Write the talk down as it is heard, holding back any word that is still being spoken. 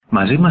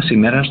Μαζί μας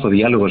σήμερα στο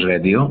Διάλογος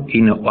Radio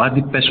είναι ο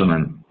Άντι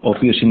Πέσονεν, ο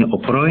οποίος είναι ο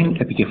πρώην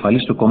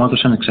επικεφαλής του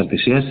Κόμματος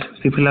Ανεξαρτησίας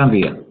στη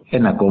Φινλανδία.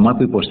 Ένα κόμμα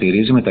που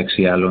υποστηρίζει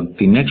μεταξύ άλλων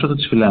την έξοδο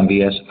της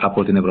Φινλανδίας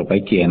από την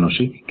Ευρωπαϊκή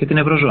Ένωση και την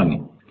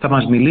Ευρωζώνη. Θα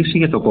μας μιλήσει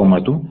για το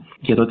κόμμα του,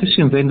 για το τι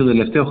συμβαίνει τον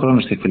τελευταίο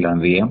χρόνο στη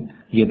Φινλανδία,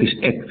 για τις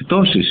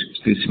επιπτώσεις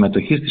στη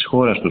συμμετοχή της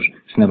χώρας τους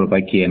στην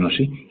Ευρωπαϊκή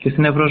Ένωση και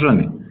στην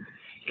Ευρωζώνη.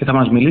 Και θα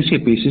μας μιλήσει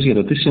επίσης για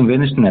το τι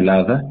συμβαίνει στην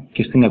Ελλάδα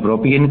και στην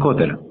Ευρώπη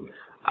γενικότερα.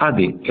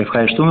 Άντι,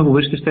 ευχαριστούμε που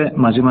βρίσκεστε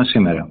μαζί μας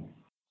σήμερα.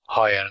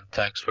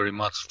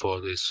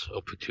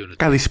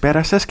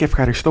 Καλησπέρα σας και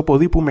ευχαριστώ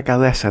πολύ που με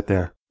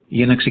καλέσατε.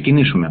 Για να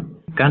ξεκινήσουμε,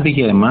 κάντε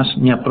για εμάς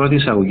μια πρώτη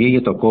εισαγωγή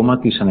για το κόμμα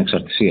της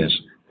Ανεξαρτησίας.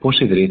 Πώς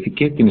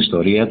ιδρύθηκε, την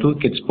ιστορία του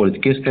και τις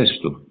πολιτικές θέσεις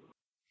του.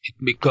 It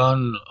began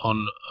on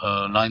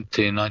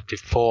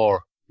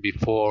 1994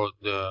 before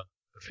the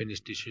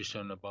Finnish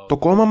decision about... Το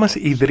κόμμα μας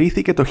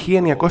ιδρύθηκε το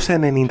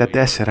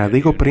 1994,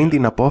 λίγο πριν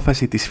την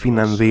απόφαση της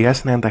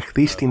Φινλανδίας να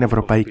ενταχθεί στην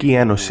Ευρωπαϊκή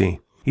Ένωση.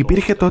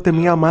 Υπήρχε τότε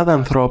μια ομάδα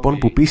ανθρώπων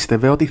που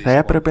πίστευε ότι θα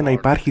έπρεπε να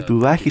υπάρχει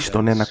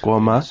τουλάχιστον ένα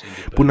κόμμα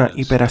που να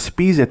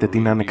υπερασπίζεται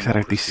την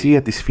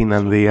ανεξαρτησία της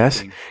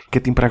Φινλανδίας και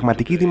την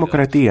πραγματική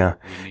δημοκρατία.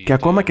 Και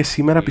ακόμα και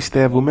σήμερα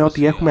πιστεύουμε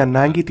ότι έχουμε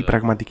ανάγκη την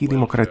πραγματική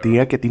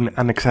δημοκρατία και την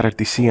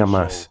ανεξαρτησία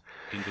μας.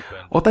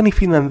 Όταν η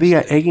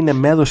Φινλανδία έγινε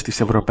μέλος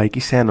της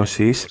Ευρωπαϊκής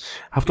Ένωσης,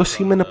 αυτό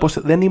σήμαινε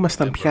πως δεν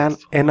ήμασταν πια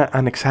ένα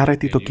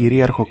ανεξάρτητο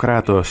κυρίαρχο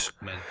κράτος.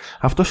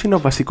 Αυτός είναι ο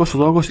βασικός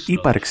λόγος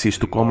ύπαρξης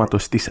του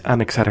κόμματος της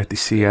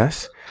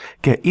Ανεξαρτησίας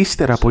και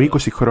ύστερα από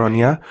 20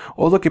 χρόνια,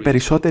 όλο και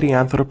περισσότεροι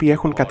άνθρωποι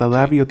έχουν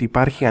καταλάβει ότι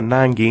υπάρχει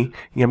ανάγκη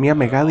για μια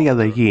μεγάλη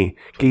αλλαγή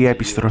και για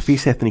επιστροφή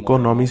σε εθνικό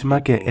νόμισμα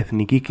και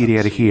εθνική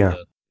κυριαρχία.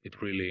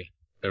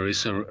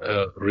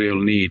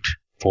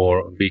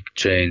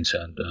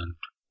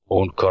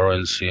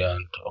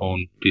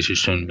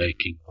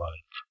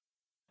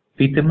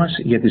 Πείτε μας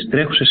για τις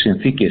τρέχουσες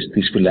συνθήκες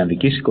της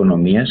φιλανδικής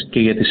οικονομίας και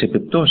για τις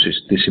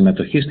επιπτώσεις της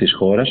συμμετοχής της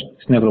χώρας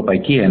στην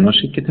Ευρωπαϊκή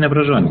Ένωση και την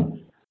Ευρωζώνη.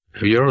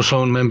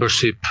 Eurozone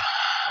membership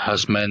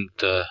has meant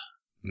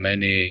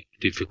many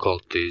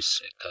difficulties.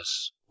 It has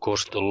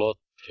cost a lot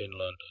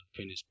Finland and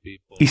Finnish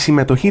people. Η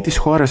συμμετοχή της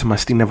χώρας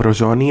μας στην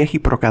Ευρωζώνη έχει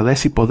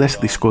προκαλέσει πολλές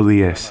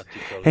δυσκολίες.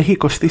 Έχει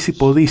κοστίσει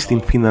πολύ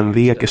στην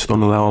Φινλανδία και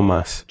στον λαό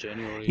μας.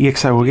 Οι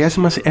εξαγωγές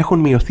μας έχουν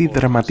μειωθεί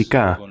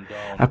δραματικά.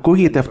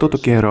 Ακούγεται αυτό το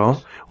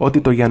καιρό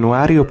ότι το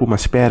Ιανουάριο που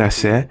μας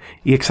πέρασε,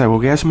 οι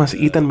εξαγωγές μας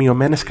ήταν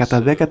μειωμένες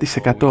κατά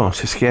 10%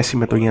 σε σχέση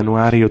με το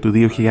Ιανουάριο του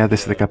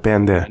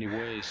 2015.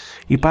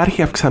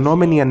 Υπάρχει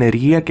αυξανόμενη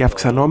ανεργία και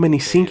αυξανόμενη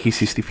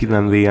σύγχυση στη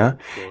Φινλανδία,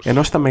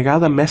 ενώ στα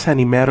μεγάλα μέσα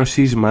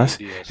ενημέρωσής μας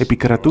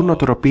επικρατούν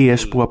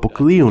οτροπίες που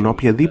αποκλείουν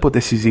οποιαδήποτε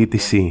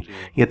συζήτηση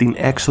για την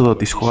έξοδο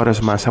της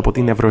χώρας μας από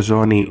την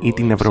Ευρωζώνη ή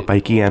την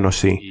Ευρωπαϊκή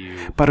Ένωση.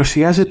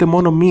 Παρουσιάζεται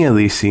μόνο μία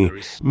λύση,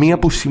 μία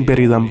που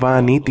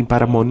συμπεριλαμβάνει την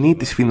παραμονή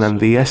της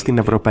Φινλανδίας στην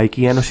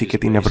Ευρωπαϊκή Ένωση και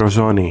την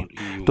Ευρωζώνη.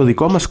 Το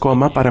δικό μας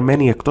κόμμα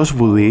παραμένει εκτός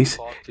Βουλής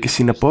και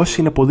συνεπώς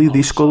είναι πολύ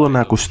δύσκολο να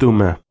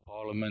ακουστούμε.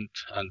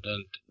 And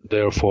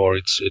therefore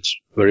it's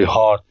very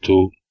hard to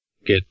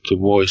get the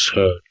voice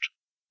heard.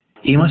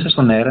 Είμαστε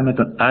στον αέρα με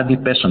τον Άντι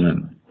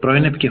Πέσονεν,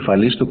 πρώην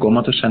επικεφαλής του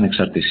Κόμματος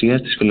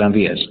Ανεξαρτησίας της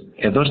Φινλανδίας,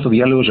 εδώ στο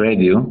Διάλογος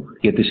Radio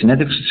για τη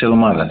συνέντευξη της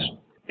εβδομάδας.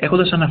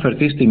 Έχοντας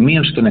αναφερθεί στη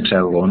μείωση των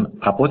εξαγωγών,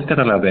 από ό,τι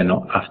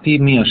καταλαβαίνω, αυτή η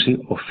μείωση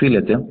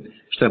οφείλεται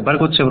στο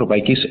εμπάργο της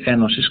Ευρωπαϊκής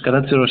Ένωσης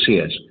κατά της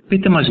Ρωσίας.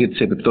 Πείτε μας για τις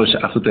επιπτώσεις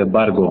αυτού του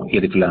εμπάργου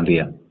για τη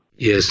Φινλανδία.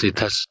 Yes, it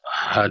has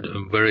had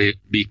a very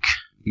big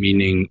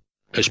meaning.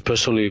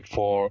 Especially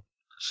for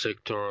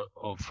sector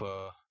of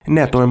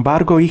Ναι, το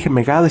εμπάργο είχε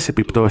μεγάλες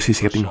επιπτώσεις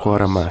για την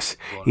χώρα μας,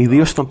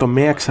 ιδίως στον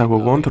τομέα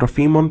εξαγωγών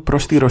τροφίμων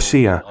προς τη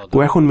Ρωσία,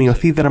 που έχουν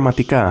μειωθεί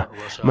δραματικά,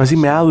 μαζί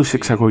με άλλους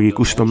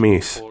εξαγωγικούς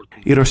τομείς.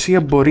 Η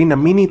Ρωσία μπορεί να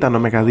μην ήταν ο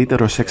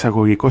μεγαλύτερος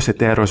εξαγωγικός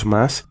εταίρος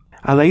μας,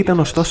 αλλά ήταν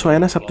ωστόσο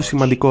ένας από τους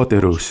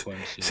σημαντικότερους.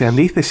 Σε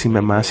αντίθεση με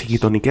εμάς, οι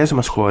γειτονικές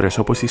μας χώρες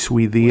όπως η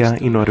Σουηδία,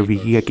 η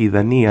Νορβηγία και η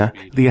Δανία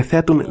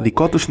διαθέτουν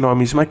δικό τους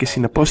νόμισμα και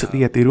συνεπώς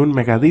διατηρούν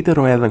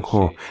μεγαλύτερο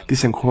έλεγχο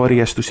της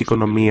εγχώριας τους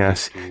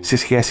οικονομίας σε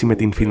σχέση με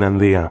την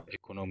Φινλανδία.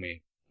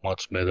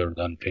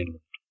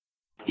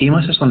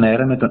 Είμαστε στον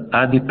αέρα με τον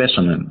Άντι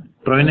Πέσονεν,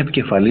 πρώην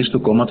επικεφαλής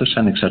του Κόμματος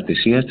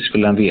Ανεξαρτησίας της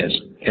Φινλανδίας,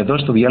 εδώ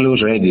στο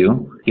Διάλογος Radio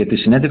για τη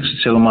συνέντευξη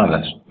της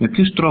εβδομάδας. Με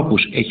ποιους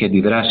τρόπους έχει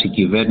αντιδράσει η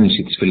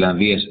κυβέρνηση της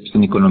Φινλανδίας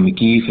στην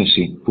οικονομική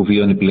ύφεση που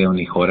βιώνει πλέον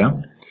η χώρα?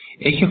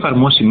 Έχει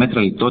εφαρμόσει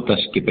μέτρα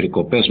λιτότητας και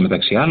περικοπές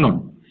μεταξύ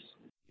άλλων?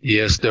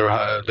 Yes,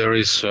 there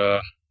is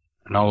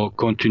now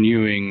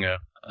continuing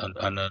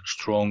and a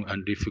strong and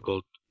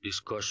difficult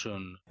discussion.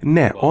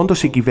 Ναι,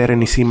 όντως η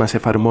κυβέρνησή μας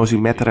εφαρμόζει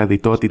μέτρα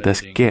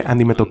λιτότητας και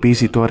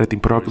αντιμετωπίζει τώρα την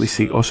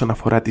πρόκληση όσον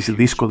αφορά τις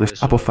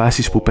δύσκολες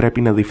αποφάσεις που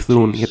πρέπει να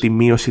ληφθούν για τη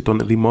μείωση των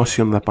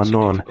δημόσιων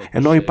δαπανών,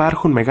 ενώ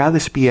υπάρχουν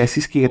μεγάλες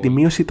πιέσεις και για τη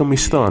μείωση των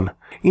μισθών.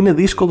 Είναι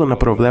δύσκολο να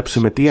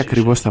προβλέψουμε τι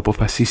ακριβώς θα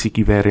αποφασίσει η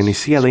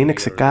κυβέρνηση, αλλά είναι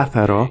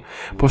ξεκάθαρο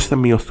πως θα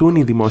μειωθούν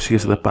οι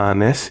δημόσιες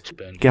δαπάνες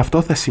και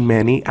αυτό θα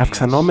σημαίνει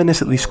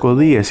αυξανόμενες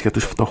δυσκολίες για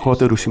τους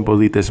φτωχότερους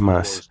συμπολίτες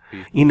μας.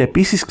 Είναι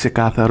επίσης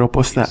ξεκάθαρο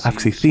πως θα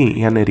αυξηθεί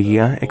η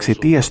ανεργία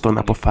εξαιτίας των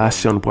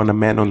αποφάσεων που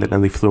αναμένονται να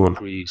ληφθούν.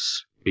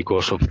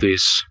 Because of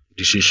this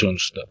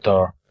decisions that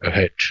are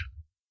ahead.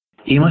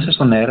 Είμαστε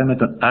στον αέρα με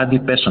τον Άντι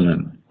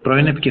Πέσονεν,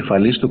 πρώην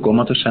επικεφαλής του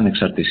Κόμματος της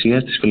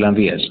Ανεξαρτησίας της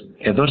Φινλανδίας,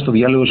 εδώ στο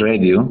Διάλογος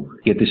Radio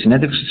για τη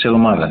συνέντευξη της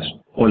εβδομάδας.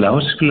 Ο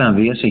λαός της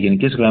Φινλανδίας σε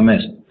γενικές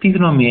γραμμές τι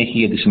γνώμη έχει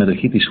για τη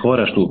συμμετοχή της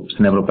χώρας του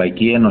στην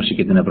Ευρωπαϊκή Ένωση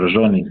και την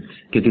Ευρωζώνη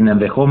και την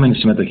ενδεχόμενη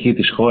συμμετοχή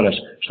της χώρας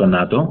στο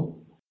ΝΑΤΟ?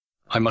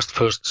 I must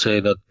first say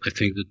that I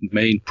think that the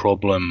main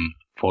problem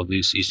for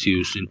these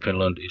issues in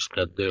Finland is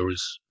that there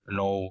is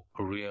no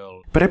real...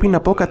 Πρέπει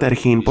να πω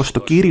καταρχήν πως το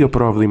κύριο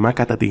πρόβλημα,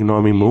 κατά τη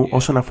γνώμη μου,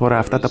 όσον αφορά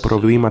αυτά τα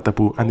προβλήματα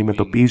που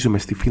αντιμετωπίζουμε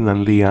στη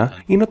Φινλανδία,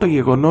 είναι το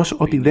γεγονός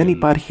ότι δεν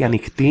υπάρχει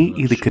ανοιχτή,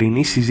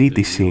 ειλικρινή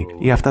συζήτηση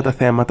για αυτά τα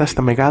θέματα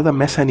στα μεγάλα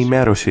μέσα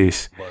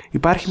ενημέρωσης.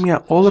 Υπάρχει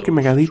μια όλο και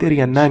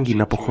μεγαλύτερη ανάγκη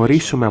να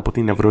αποχωρήσουμε από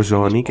την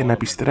Ευρωζώνη και να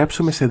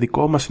επιστρέψουμε σε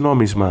δικό μας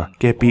νόμισμα.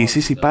 Και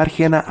επίσης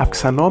υπάρχει ένα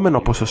αυξανόμενο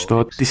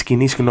ποσοστό της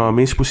κοινής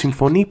γνώμης που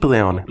συμφωνεί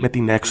πλέον με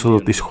την έξοδο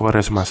της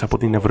χώρας μας από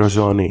την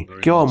Ευρωζώνη.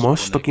 Και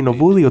όμως, στο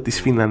Κοινοβούλιο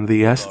της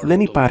Φινλανδίας δεν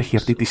υπάρχει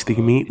αυτή τη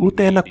στιγμή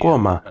ούτε ένα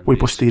κόμμα που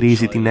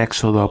υποστηρίζει την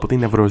έξοδο από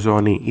την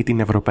Ευρωζώνη ή την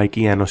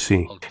Ευρωπαϊκή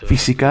Ένωση.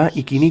 Φυσικά,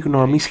 η κοινή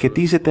γνώμη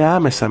σχετίζεται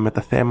άμεσα με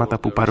τα θέματα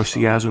που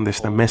παρουσιάζονται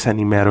στα μέσα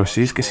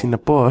ενημέρωσης και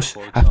συνεπώς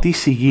αυτή η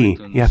σιγή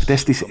για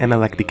αυτές τις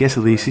εναλλακτικές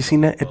λύσεις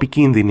είναι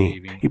επικίνδυνη.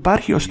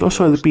 Υπάρχει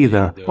ωστόσο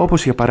ελπίδα,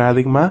 όπως για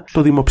παράδειγμα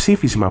το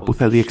δημοψήφισμα που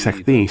θα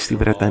διεξαχθεί στη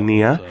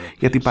Βρετανία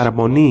για την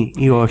παραμονή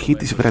ή όχι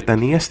της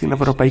Βρετανίας στην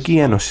Ευρωπαϊκή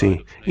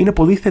Ένωση. Είναι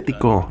πολύ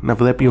θετικό να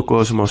βλέπει ο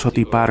κόσμος ότι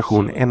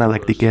υπάρχουν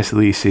εναλλακτικές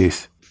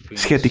λύσεις.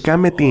 Σχετικά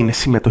με την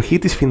συμμετοχή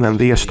της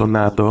Φινλανδίας στο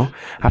ΝΑΤΟ,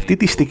 αυτή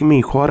τη στιγμή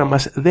η χώρα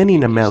μας δεν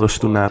είναι μέλος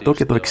του ΝΑΤΟ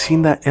και το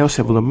 60 έως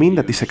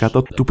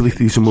 70% του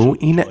πληθυσμού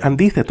είναι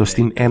αντίθετο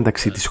στην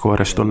ένταξη της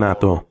χώρας στο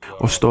ΝΑΤΟ.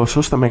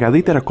 Ωστόσο, στα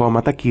μεγαλύτερα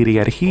κόμματα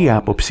κυριαρχεί η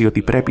άποψη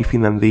ότι πρέπει η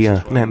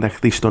Φινλανδία να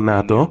ενταχθεί στο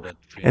ΝΑΤΟ,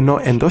 ενώ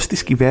εντός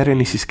της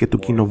κυβέρνησης και του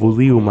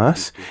κοινοβουλίου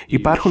μας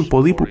υπάρχουν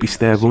πολλοί που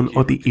πιστεύουν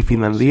ότι η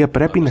Φινλανδία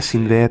πρέπει να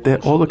συνδέεται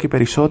όλο και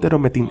περισσότερο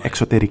με την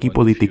εξωτερική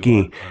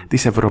πολιτική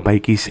της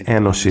Ευρωπαϊκής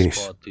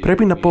Ένωσης.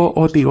 Πρέπει να πω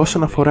ότι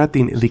όσον αφορά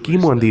την δική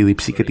μου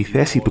αντίληψη και τη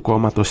θέση του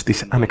κόμματος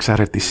της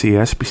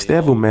Ανεξαρτησίας,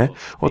 πιστεύουμε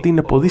ότι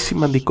είναι πολύ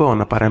σημαντικό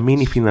να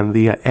παραμείνει η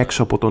Φινλανδία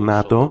έξω από το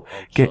ΝΑΤΟ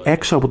και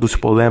έξω από τους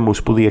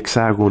πολέμους που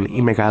διεξάγουν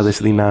οι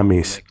μεγάλες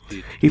δυνάμεις.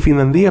 Η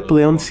Φινλανδία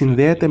πλέον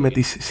συνδέεται με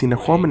τις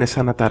συνεχόμενες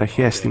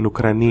αναταραχές στην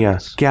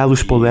Ουκρανία και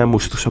άλλους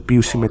πολέμους στους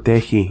οποίους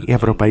συμμετέχει η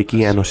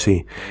Ευρωπαϊκή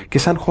Ένωση και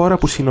σαν χώρα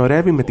που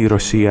συνορεύει με τη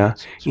Ρωσία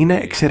είναι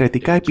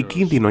εξαιρετικά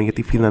επικίνδυνο για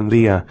τη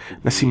Φινλανδία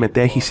να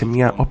συμμετέχει σε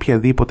μια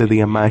οποιαδήποτε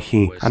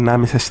διαμάχη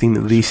ανάμεσα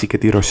στην Δύση και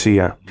τη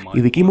Ρωσία.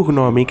 Η δική μου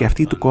γνώμη και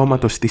αυτή του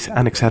κόμματος της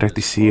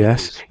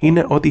Ανεξαρτησίας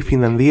είναι ότι η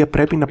Φινλανδία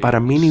πρέπει να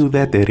παραμείνει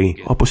ουδέτερη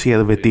όπως η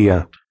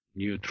Ελβετία.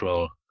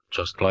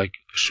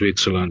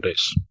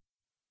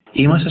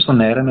 Είμαστε στον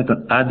αέρα με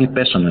τον Άντι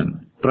Πέσονεν,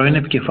 πρώην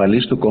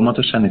επικεφαλής του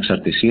Κόμματος της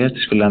Ανεξαρτησίας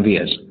της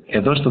Φινλανδίας,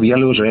 εδώ στο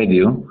Διάλογος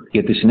Radio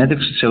για τη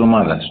συνέντευξη της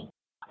εβδομάδας.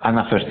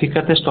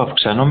 Αναφερθήκατε στο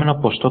αυξανόμενο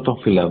ποστό των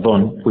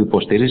Φινλανδών που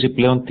υποστηρίζει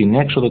πλέον την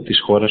έξοδο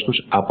της χώρας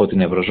τους από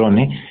την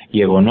Ευρωζώνη,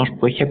 γεγονός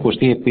που έχει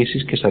ακουστεί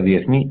επίσης και στα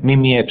διεθνή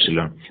ΜΜΕ.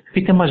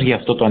 Πείτε μας για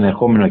αυτό το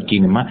ανερχόμενο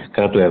κίνημα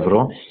κατά του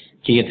ευρώ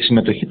και για τη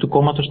συμμετοχή του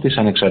Κόμματος της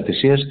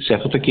Ανεξαρτησίας σε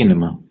αυτό το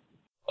κίνημα.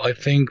 I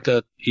think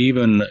that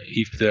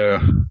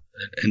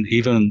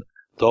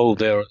though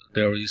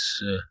there is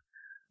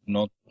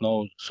no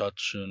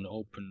such an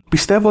open...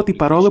 Πιστεύω ότι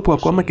παρόλο που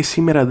ακόμα και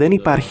σήμερα δεν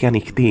υπάρχει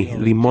ανοιχτή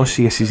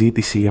δημόσια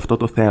συζήτηση για αυτό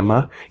το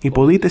θέμα, οι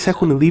πολίτες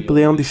έχουν δει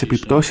πλέον τις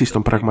επιπτώσεις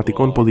των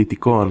πραγματικών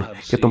πολιτικών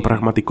και των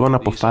πραγματικών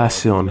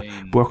αποφάσεων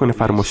που έχουν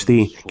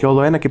εφαρμοστεί και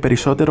όλο ένα και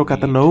περισσότερο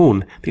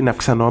κατανοούν την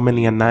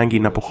αυξανόμενη ανάγκη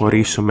να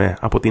αποχωρήσουμε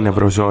από την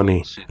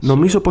Ευρωζώνη.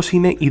 Νομίζω πως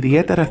είναι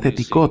ιδιαίτερα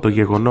θετικό το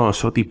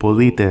γεγονός ότι οι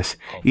πολίτες,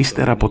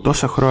 ύστερα από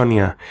τόσα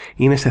χρόνια,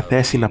 είναι σε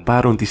θέση να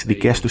πάρουν τις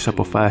δικές τους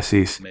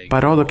αποφάσεις,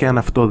 παρόλο και αν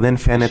αυτό δεν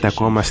φαίνεται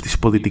ακόμα στις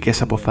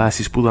πολιτικές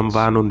αποφάσεις που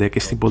λαμβάνονται και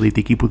στην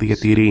πολιτική που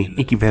διατηρεί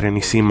η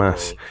κυβέρνησή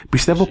μας.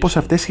 Πιστεύω πως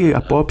αυτές οι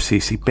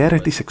απόψεις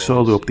υπέρ της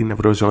εξόδου από την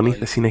Ευρωζώνη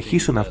θα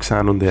συνεχίσουν να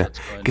αυξάνονται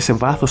και σε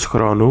βάθος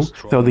χρόνου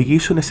θα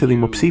οδηγήσουν σε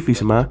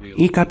δημοψήφισμα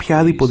ή κάποια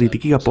άλλη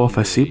πολιτική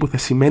απόφαση που θα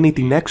σημαίνει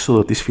την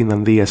έξοδο της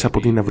Φινλανδίας από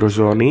την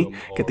Ευρωζώνη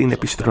και την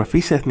επιστροφή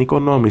σε εθνικό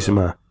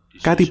νόμισμα.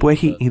 Κάτι που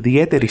έχει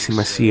ιδιαίτερη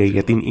σημασία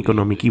για την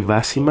οικονομική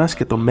βάση μας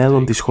και το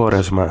μέλλον της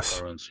χώρας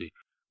μας.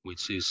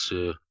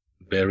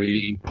 Very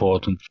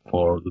important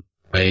for the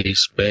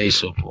base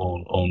of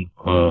own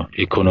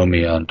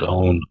economy and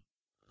own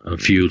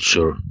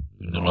future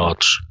in a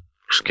large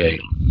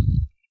scale.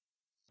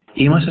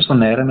 Είμαστε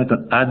στον αέρα με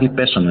τον Άντι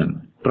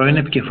Πέσονεν, πρώην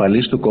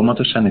επικεφαλής του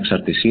Κόμματος της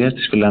Ανεξαρτησίας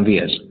της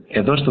Φινλανδίας,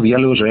 εδώ στο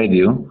Διάλογος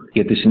Radio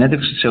για τη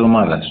συνέντευξη της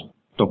εβδομάδας.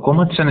 Το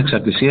Κόμμα της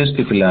Ανεξαρτησίας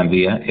στη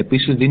Φινλανδία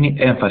επίσης δίνει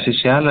έμφαση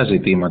σε άλλα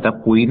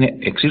ζητήματα που είναι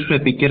εξίσου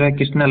επίκαιρα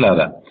και στην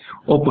Ελλάδα,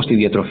 όπως τη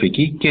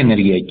διατροφική και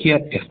ενεργειακή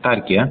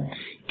αυτάρκεια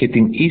και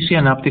την ίση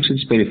ανάπτυξη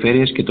της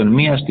περιφέρειας και των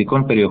μη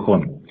αστικών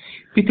περιοχών.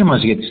 Πείτε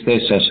μας για τις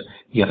θέσεις σας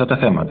για αυτά τα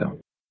θέματα.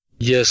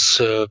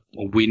 Yes,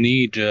 we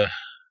need a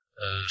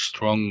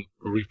strong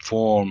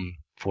reform,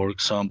 for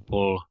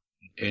example,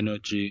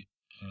 energy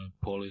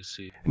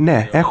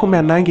Ναι, έχουμε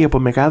ανάγκη από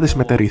μεγάλες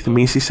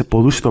μεταρρυθμίσεις σε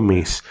πολλούς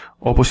τομείς,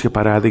 όπως για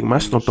παράδειγμα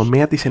στον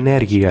τομέα της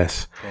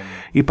ενέργειας.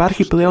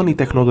 Υπάρχει πλέον η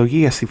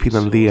τεχνολογία στη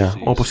Φινλανδία,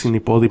 όπως στην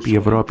υπόλοιπη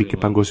Ευρώπη και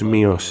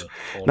παγκοσμίως,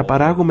 να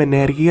παράγουμε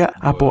ενέργεια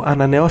από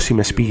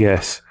ανανεώσιμες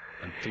πηγές.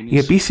 Η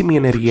επίσημη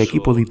ενεργειακή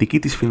πολιτική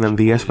της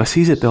Φινλανδίας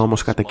βασίζεται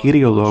όμως κατά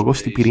κύριο λόγο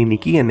στην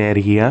πυρηνική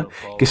ενέργεια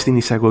και στην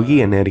εισαγωγή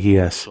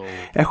ενέργειας.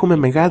 Έχουμε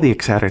μεγάλη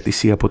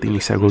εξάρτηση από την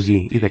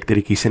εισαγωγή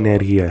ηλεκτρικής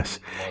ενέργειας.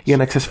 Για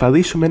να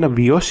εξασφαλίσουμε ένα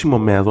βιώσιμο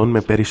μέλλον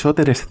με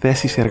περισσότερες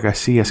θέσεις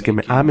εργασίας και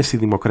με άμεση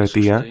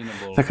δημοκρατία,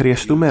 θα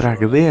χρειαστούμε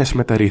ραγδαίες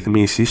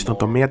μεταρρυθμίσεις στον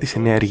τομέα της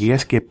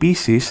ενέργειας και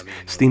επίσης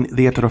στην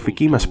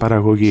διατροφική μας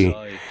παραγωγή.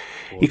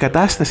 Η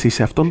κατάσταση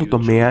σε αυτόν τον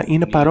τομέα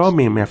είναι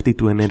παρόμοια με αυτή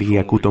του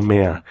ενεργειακού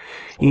τομέα.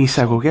 Οι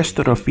εισαγωγές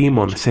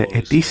τροφίμων σε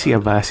ετήσια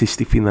βάση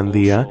στη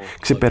Φινλανδία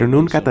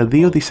ξεπερνούν κατά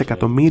 2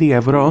 δισεκατομμύρια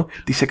ευρώ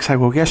τις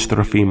εξαγωγές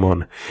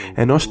τροφίμων,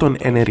 ενώ στον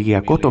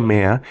ενεργειακό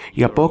τομέα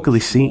η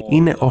απόκλιση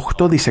είναι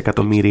 8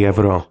 δισεκατομμύρια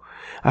ευρώ.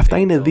 Αυτά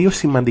είναι δύο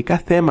σημαντικά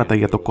θέματα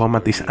για το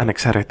κόμμα της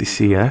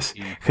ανεξαρτησίας.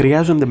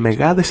 Χρειάζονται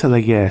μεγάλες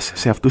αλλαγές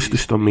σε αυτούς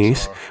τους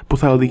τομείς που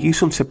θα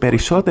οδηγήσουν σε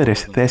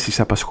περισσότερες θέσεις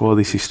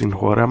απασχόλησης στην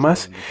χώρα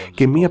μας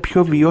και μια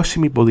πιο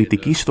βιώσιμη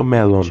πολιτική στο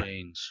μέλλον.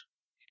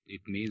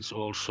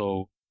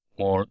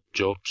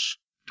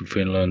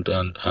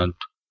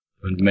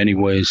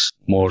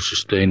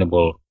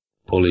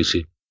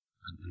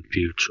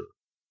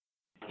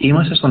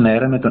 Είμαστε στον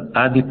αέρα με τον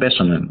Άντι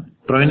Πέσονεν,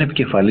 πρώην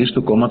επικεφαλής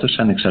του Κόμματος της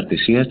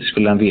Ανεξαρτησίας της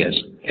Φινλανδίας,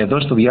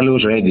 εδώ στο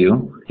Διάλογος Radio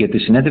για τη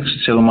συνέντευξη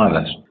της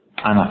εβδομάδας.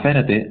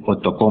 Αναφέρατε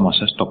ότι το κόμμα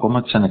σας, το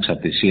Κόμμα της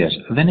Ανεξαρτησίας,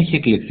 δεν έχει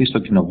εκλεχθεί στο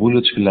Κοινοβούλιο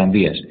της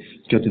Φινλανδίας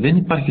και ότι δεν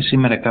υπάρχει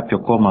σήμερα κάποιο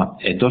κόμμα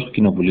εντός του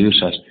Κοινοβουλίου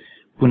σας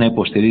που να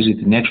υποστηρίζει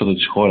την έξοδο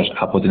της χώρας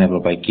από την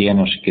Ευρωπαϊκή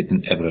Ένωση και την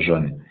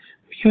Ευρωζώνη.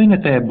 Ποιο είναι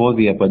τα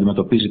εμπόδια που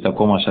αντιμετωπίζει το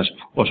κόμμα σας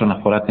όσον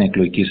αφορά την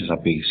εκλογική σας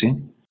αφήγηση?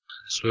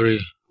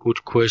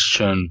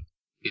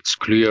 It's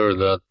clear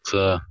that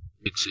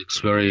it's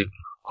very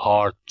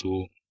hard to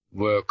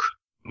work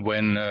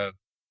when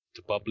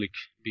the public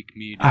big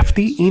media.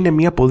 Αυτή είναι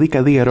μια πολύ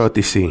καλή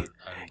ερώτηση.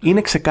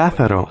 Είναι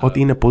ξεκάθαρο ότι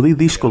είναι πολύ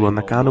δύσκολο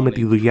να κάνουμε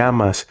τη δουλειά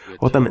μας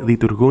όταν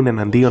λειτουργούν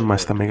εναντίον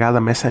μας τα μεγάλα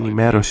μέσα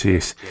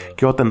ενημέρωσης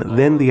και όταν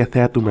δεν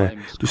διαθέτουμε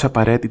τους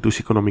απαραίτητους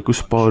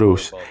οικονομικούς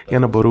πόρους για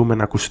να μπορούμε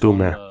να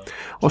ακουστούμε.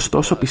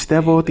 Ωστόσο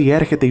πιστεύω ότι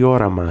έρχεται η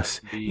ώρα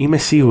μας. Είμαι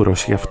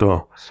σίγουρος γι'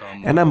 αυτό.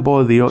 Ένα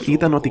εμπόδιο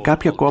ήταν ότι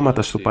κάποια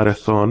κόμματα στο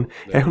παρελθόν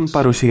έχουν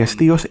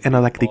παρουσιαστεί ως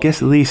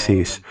εναλλακτικές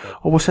λύσεις,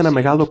 όπως ένα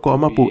μεγάλο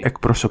κόμμα που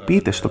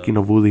εκπροσωπείται στο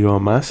κοινοβούλιο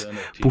μας,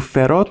 που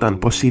φερόταν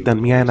πως ήταν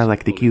μια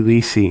εναλλακτική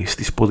λύση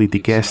στις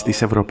πολιτικές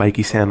της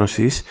Ευρωπαϊκής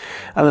Ένωσης,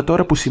 αλλά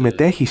τώρα που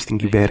συμμετέχει στην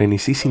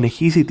κυβέρνηση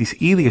συνεχίζει τις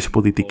ίδιες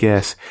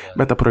πολιτικές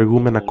με τα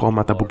προηγούμενα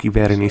κόμματα που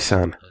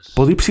κυβέρνησαν.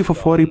 Πολλοί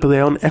ψηφοφόροι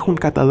πλέον έχουν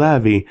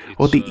καταλάβει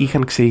ότι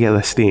είχαν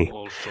ξεγελαστεί,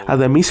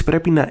 αλλά εμείς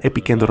πρέπει να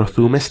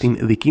επικεντρωθούμε στην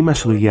δική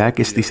μας δουλειά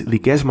και στις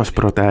δικές μας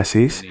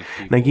προτάσεις,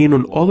 να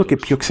γίνουν όλο και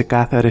πιο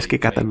ξεκάθαρες και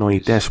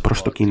κατανοητές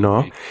προς το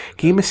κοινό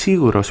και είμαι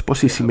σίγουρος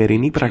πως η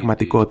σημερινή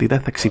πραγματικότητα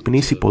θα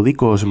ξυπνήσει πολύ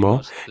κόσμο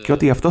και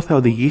ότι αυτό θα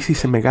οδηγήσει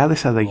σε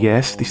μεγάλες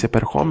αλλαγές στις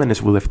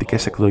επερχόμενες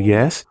βουλευτικές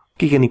εκλογές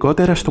και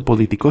γενικότερα στο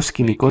πολιτικό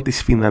σκηνικό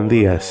της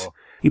Φινλανδίας.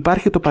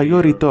 Υπάρχει το παλιό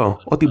ρητό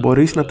ότι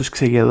μπορείς να τους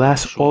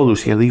ξεγελάς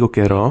όλους για λίγο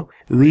καιρό,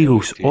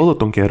 λίγους όλο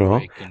τον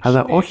καιρό,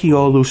 αλλά όχι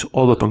όλους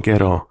όλο τον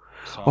καιρό.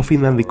 Ο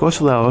φινλανδικός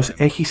λαός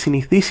έχει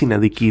συνηθίσει να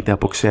δικείται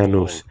από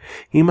ξένους.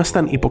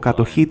 Ήμασταν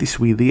υποκατοχή της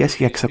Σουηδίας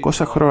για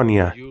 600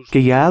 χρόνια και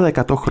για άλλα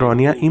 100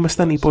 χρόνια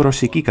ήμασταν υπό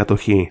ρωσική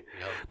κατοχή.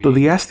 Το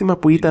διάστημα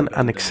που ήταν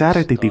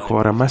ανεξάρτητη η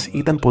χώρα μας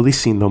ήταν πολύ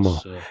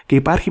σύντομο και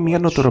υπάρχει μια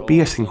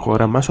νοοτροπία στην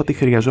χώρα μας ότι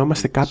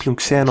χρειαζόμαστε κάποιον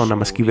ξένο να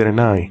μας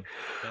κυβερνάει.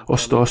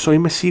 Ωστόσο,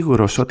 είμαι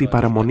σίγουρος ότι η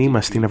παραμονή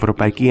μας στην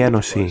Ευρωπαϊκή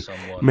Ένωση,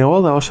 με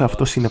όλα όσα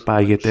αυτό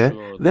συνεπάγεται,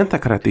 δεν θα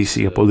κρατήσει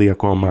για πολύ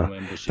ακόμα.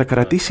 Θα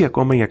κρατήσει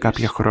ακόμα για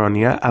κάποια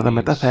χρόνια, αλλά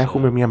μετά θα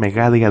έχουμε μια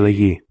μεγάλη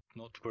αλλαγή.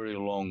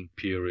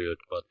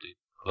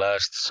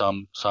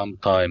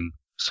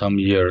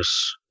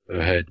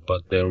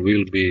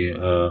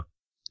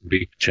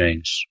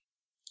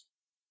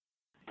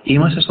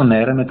 Είμαστε στον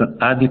αέρα με τον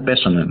Άντι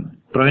Πέσονεν,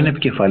 πρώην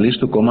επικεφαλής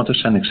του Κόμματος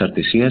της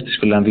Ανεξαρτησίας της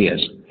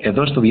Φινλανδίας,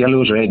 εδώ στο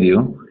Διάλογος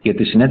Radio για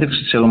τη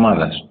συνέντευξη της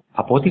εβδομάδας.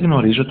 Από ό,τι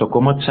γνωρίζω, το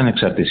Κόμμα της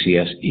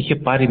Ανεξαρτησίας είχε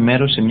πάρει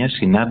μέρος σε μια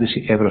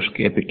συνάντηση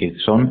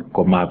ευρωσκεπτικών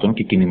κομμάτων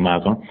και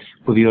κινημάτων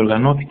που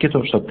διοργανώθηκε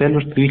στο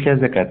τέλος του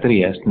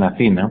 2013 στην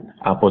Αθήνα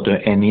από το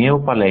Ενιαίο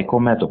Παλαϊκό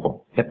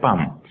Μέτωπο, ΕΠΑΜ.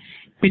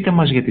 Πείτε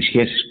μας για τις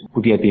σχέσεις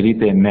που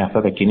διατηρείτε με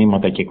αυτά τα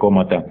κινήματα και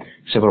κόμματα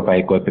σε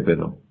ευρωπαϊκό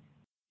επίπεδο.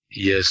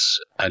 Yes,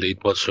 and it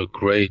was a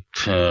great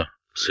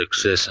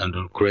success and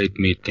a great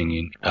meeting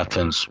in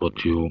Athens, what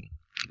you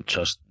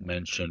just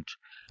mentioned.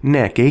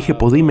 Ναι, και είχε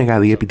πολύ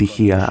μεγάλη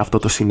επιτυχία αυτό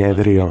το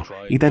συνέδριο.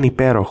 Ήταν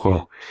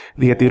υπέροχο.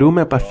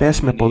 Διατηρούμε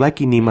επαφές με πολλά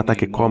κινήματα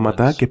και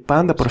κόμματα και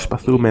πάντα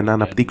προσπαθούμε να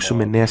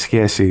αναπτύξουμε νέες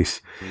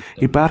σχέσεις.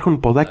 Υπάρχουν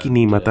πολλά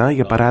κινήματα,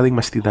 για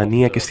παράδειγμα στη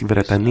Δανία και στη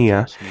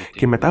Βρετανία,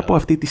 και μετά από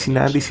αυτή τη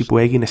συνάντηση που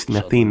έγινε στην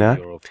Αθήνα,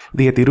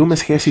 διατηρούμε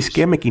σχέσεις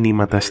και με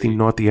κινήματα στην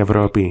Νότια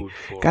Ευρώπη,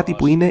 κάτι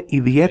που είναι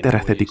ιδιαίτερα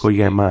θετικό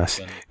για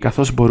εμάς,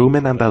 καθώς μπορούμε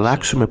να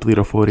ανταλλάξουμε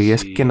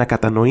πληροφορίες και να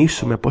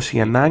κατανοήσουμε πως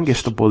οι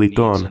ανάγκες των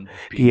πολιτών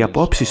και οι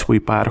απόψεις που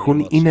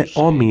υπάρχουν είναι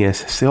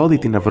όμοιες σε όλη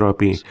την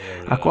Ευρώπη,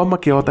 ακόμα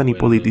και όταν οι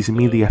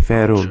πολιτισμοί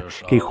διαφέρουν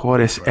και οι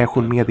χώρες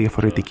έχουν μια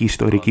διαφορετική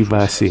ιστορική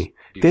βάση.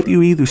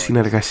 Τέτοιου είδους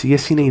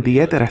συνεργασίες είναι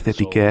ιδιαίτερα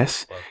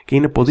θετικές και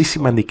είναι πολύ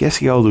σημαντικές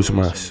για όλους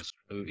μας.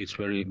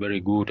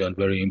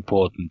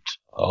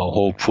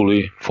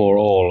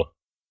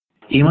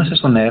 Είμαστε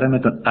στον αέρα με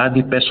τον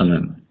Άντι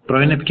Πέσονεν,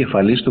 πρώην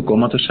επικεφαλής του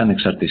Κόμματος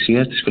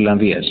Ανεξαρτησίας της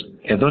Φιλανδίας,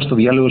 εδώ στο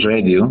Διάλογος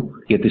Radio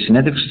για τη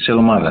συνέντευξη της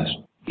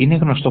εβδομάδας. Είναι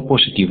γνωστό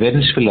πως η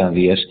κυβέρνηση της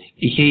Φιλανδίας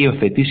είχε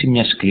υιοθετήσει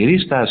μια σκληρή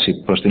στάση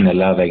προς την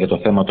Ελλάδα για το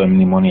θέμα των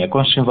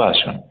μνημονιακών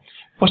συμβάσεων.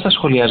 Πώς θα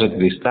σχολιάζατε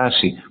τη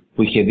στάση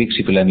που είχε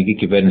δείξει η φιλανδική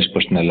κυβέρνηση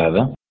προς την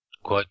Ελλάδα?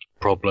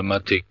 Quite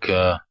problematic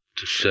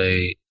to say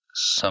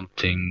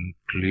something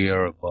clear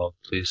about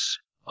this.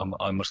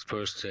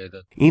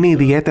 Είναι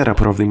ιδιαίτερα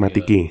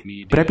προβληματική.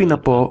 Πρέπει να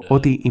πω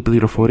ότι οι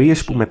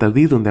πληροφορίες που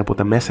μεταδίδονται από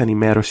τα μέσα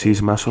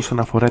ενημέρωσης μας όσον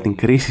αφορά την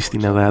κρίση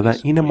στην Ελλάδα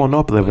είναι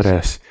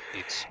μονόπλευρες,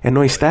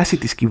 ενώ η στάση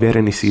της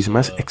κυβέρνησής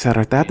μας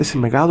εξαρτάται σε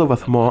μεγάλο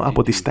βαθμό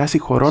από τη στάση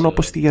χωρών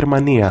όπως τη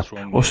Γερμανία.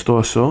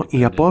 Ωστόσο,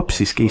 οι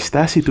απόψεις και η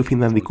στάση του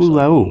φινλανδικού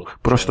λαού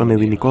προς τον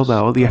ελληνικό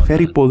λαό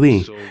διαφέρει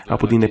πολύ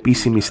από την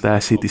επίσημη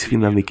στάση της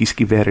φινλανδικής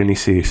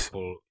κυβέρνησης.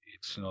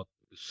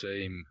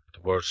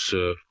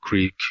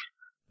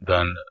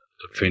 Than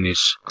the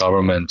Finnish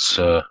government's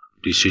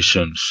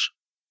decisions.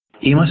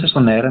 Είμαστε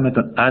στον αέρα με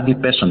τον Άντι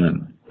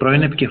Πέσονεν,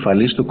 πρώην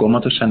επικεφαλής του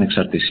Κόμματος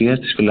Ανεξαρτησίας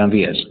της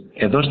Φιλανδίας,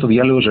 εδώ στο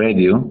Διάλογος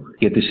Radio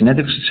για τη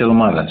συνέντευξη της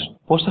εβδομάδας.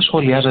 Πώς θα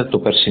σχολιάζατε το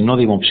περσινό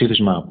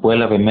δημοψήφισμα που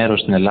έλαβε μέρος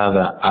στην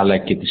Ελλάδα, αλλά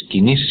και τις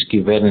κινήσεις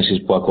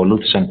κυβέρνησης που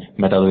ακολούθησαν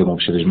μετά το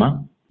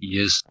δημοψήφισμα?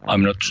 Yes,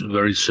 I'm not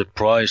very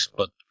surprised,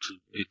 but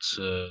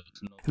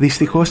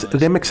δυστυχώς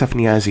δεν με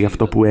ξαφνιάζει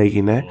αυτό που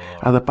έγινε,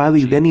 αλλά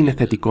πάλι δεν είναι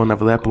θετικό να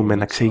βλέπουμε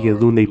να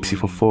ξεγελούνται οι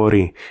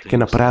ψηφοφόροι και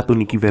να πράττουν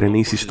οι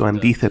κυβερνήσεις το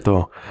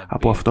αντίθετο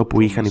από αυτό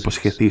που είχαν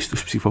υποσχεθεί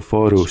στους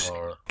ψηφοφόρους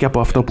και από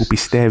αυτό που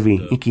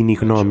πιστεύει η κοινή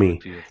γνώμη.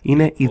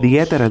 Είναι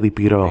ιδιαίτερα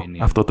λυπηρό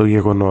αυτό το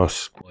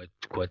γεγονός.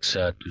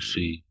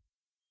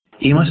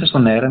 Είμαστε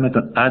στον αέρα με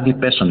τον Άντι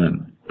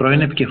Πέσονεν,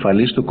 πρώην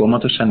επικεφαλής του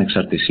Κόμματος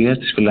Ανεξαρτησίας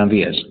της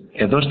Φιλανδίας,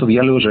 εδώ στο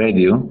Διάλογος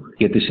Radio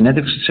για τη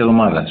συνέντευξη της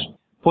εβδομάδας.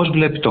 Πώς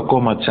βλέπει το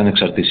κόμμα της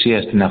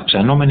Ανεξαρτησίας την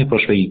αυξανόμενη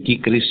προσφυγική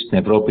κρίση στην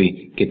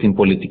Ευρώπη και την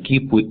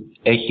πολιτική που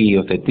έχει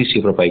υιοθετήσει η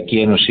Ευρωπαϊκή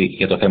Ένωση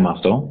για το θέμα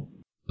αυτό?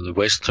 The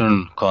Western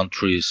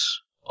countries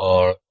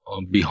are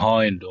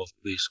behind of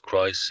this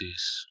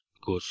crisis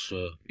because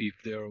if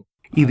they're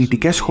Οι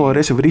δυτικές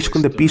χώρες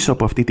βρίσκονται πίσω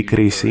από αυτή τη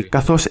κρίση,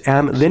 καθώς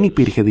εάν δεν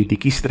υπήρχε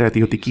δυτική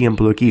στρατιωτική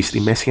εμπλοκή στη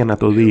Μέση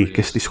Ανατολή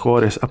και στις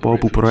χώρες από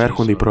όπου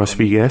προέρχονται οι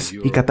πρόσφυγες,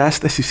 η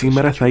κατάσταση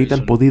σήμερα θα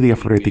ήταν πολύ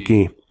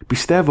διαφορετική.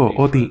 Πιστεύω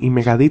ότι οι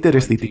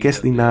μεγαλύτερες δυτικές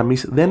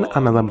δυνάμεις δεν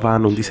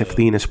αναλαμβάνουν τις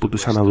ευθύνες που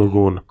τους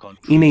αναλογούν.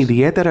 Είναι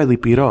ιδιαίτερα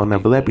λυπηρό να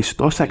βλέπεις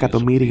τόσα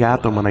εκατομμύρια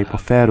άτομα να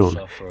υποφέρουν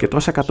και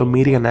τόσα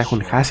εκατομμύρια να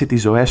έχουν χάσει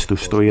τις ζωές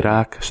τους στο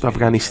Ιράκ, στο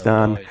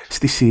Αφγανιστάν,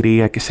 στη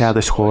Συρία και σε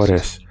άλλες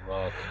χώρες.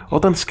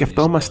 Όταν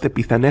σκεφτόμαστε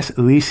πιθανές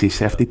λύσεις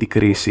σε αυτή τη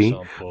κρίση,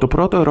 το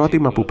πρώτο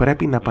ερώτημα που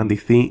πρέπει να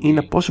απαντηθεί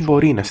είναι πώς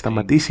μπορεί να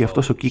σταματήσει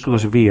αυτός ο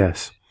κύκλος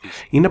βίας.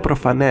 Είναι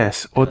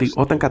προφανές ότι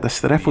όταν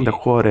καταστρέφονται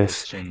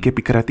χώρες και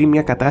επικρατεί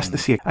μια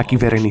κατάσταση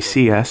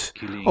ακυβερνησίας,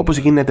 όπως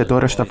γίνεται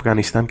τώρα στο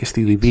Αφγανιστάν και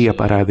στη Λιβύη για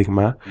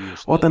παράδειγμα,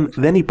 όταν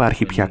δεν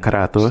υπάρχει πια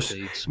κράτος,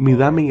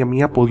 μιλάμε για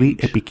μια πολύ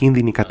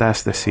επικίνδυνη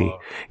κατάσταση,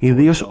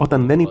 ιδίως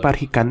όταν δεν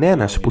υπάρχει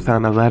κανένας που θα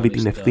αναλάβει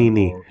την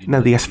ευθύνη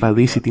να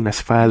διασφαλίσει την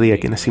ασφάλεια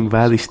και να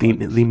συμβάλλει στη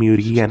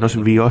δημιουργία ενός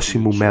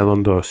βιώσιμου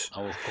μέλλοντος.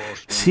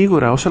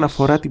 Σίγουρα όσον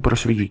αφορά την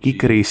προσφυγική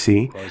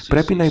κρίση,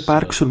 πρέπει να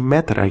υπάρξουν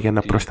μέτρα για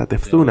να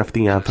προστατευτούν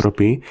αυτοί οι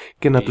άνθρωποι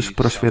και να τους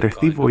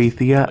προσφερθεί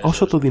βοήθεια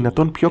όσο το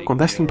δυνατόν πιο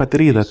κοντά στην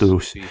πατρίδα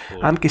τους,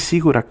 αν και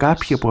σίγουρα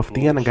κάποιοι από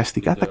αυτοί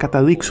αναγκαστικά θα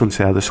καταλήξουν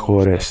σε άλλες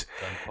χώρες.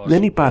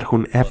 Δεν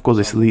υπάρχουν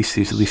εύκολες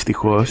λύσεις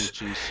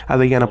δυστυχώς,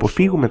 αλλά για να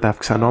αποφύγουμε τα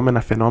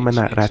αυξανόμενα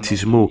φαινόμενα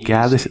ρατσισμού και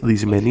άλλες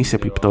δυσμενείς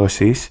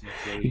επιπτώσεις,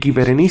 οι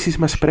κυβερνήσεις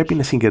μας πρέπει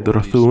να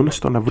συγκεντρωθούν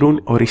στο να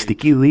βρουν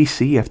οριστική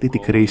λύση για αυτή τη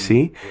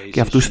κρίση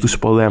και αυτούς τους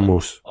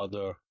πολέμους.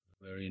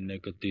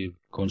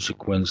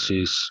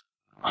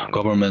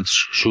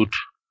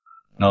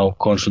 Now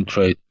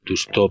concentrate to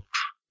stop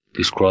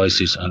this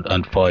crisis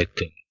and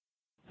fighting.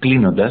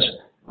 Κλείνοντας,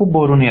 πού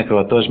μπορούν οι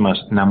ακροατές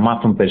μας να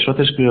μάθουν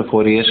περισσότερες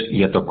πληροφορίες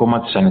για το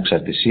κόμμα της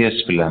Ανεξαρτησίας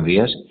της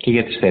Φιλανδίας και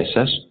για τις θέσεις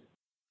σας?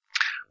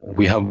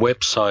 We have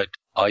website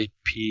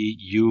ipu.fi.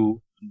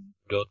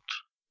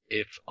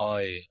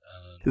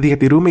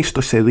 Διατηρούμε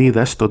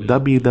ιστοσελίδα στο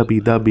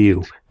www.ipu.fi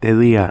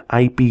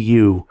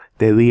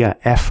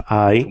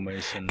www.finlandia.fi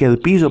και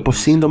ελπίζω πως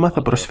σύντομα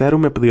θα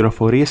προσφέρουμε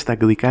πληροφορίες στα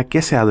αγγλικά και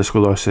σε άλλες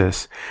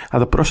γλώσσες.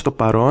 Αλλά προς το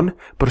παρόν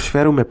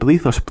προσφέρουμε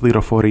πλήθος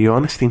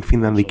πληροφοριών στην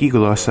φινλανδική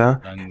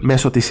γλώσσα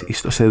μέσω της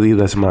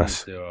ιστοσελίδας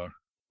μας.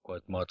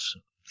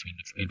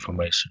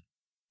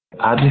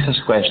 Άντλη, σας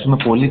ευχαριστούμε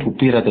πολύ που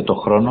πήρατε το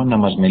χρόνο να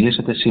μας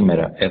μιλήσετε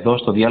σήμερα, εδώ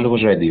στο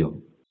Διάλογος Radio.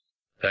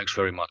 Thanks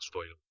very much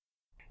for you.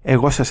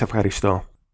 Εγώ σας ευχαριστώ.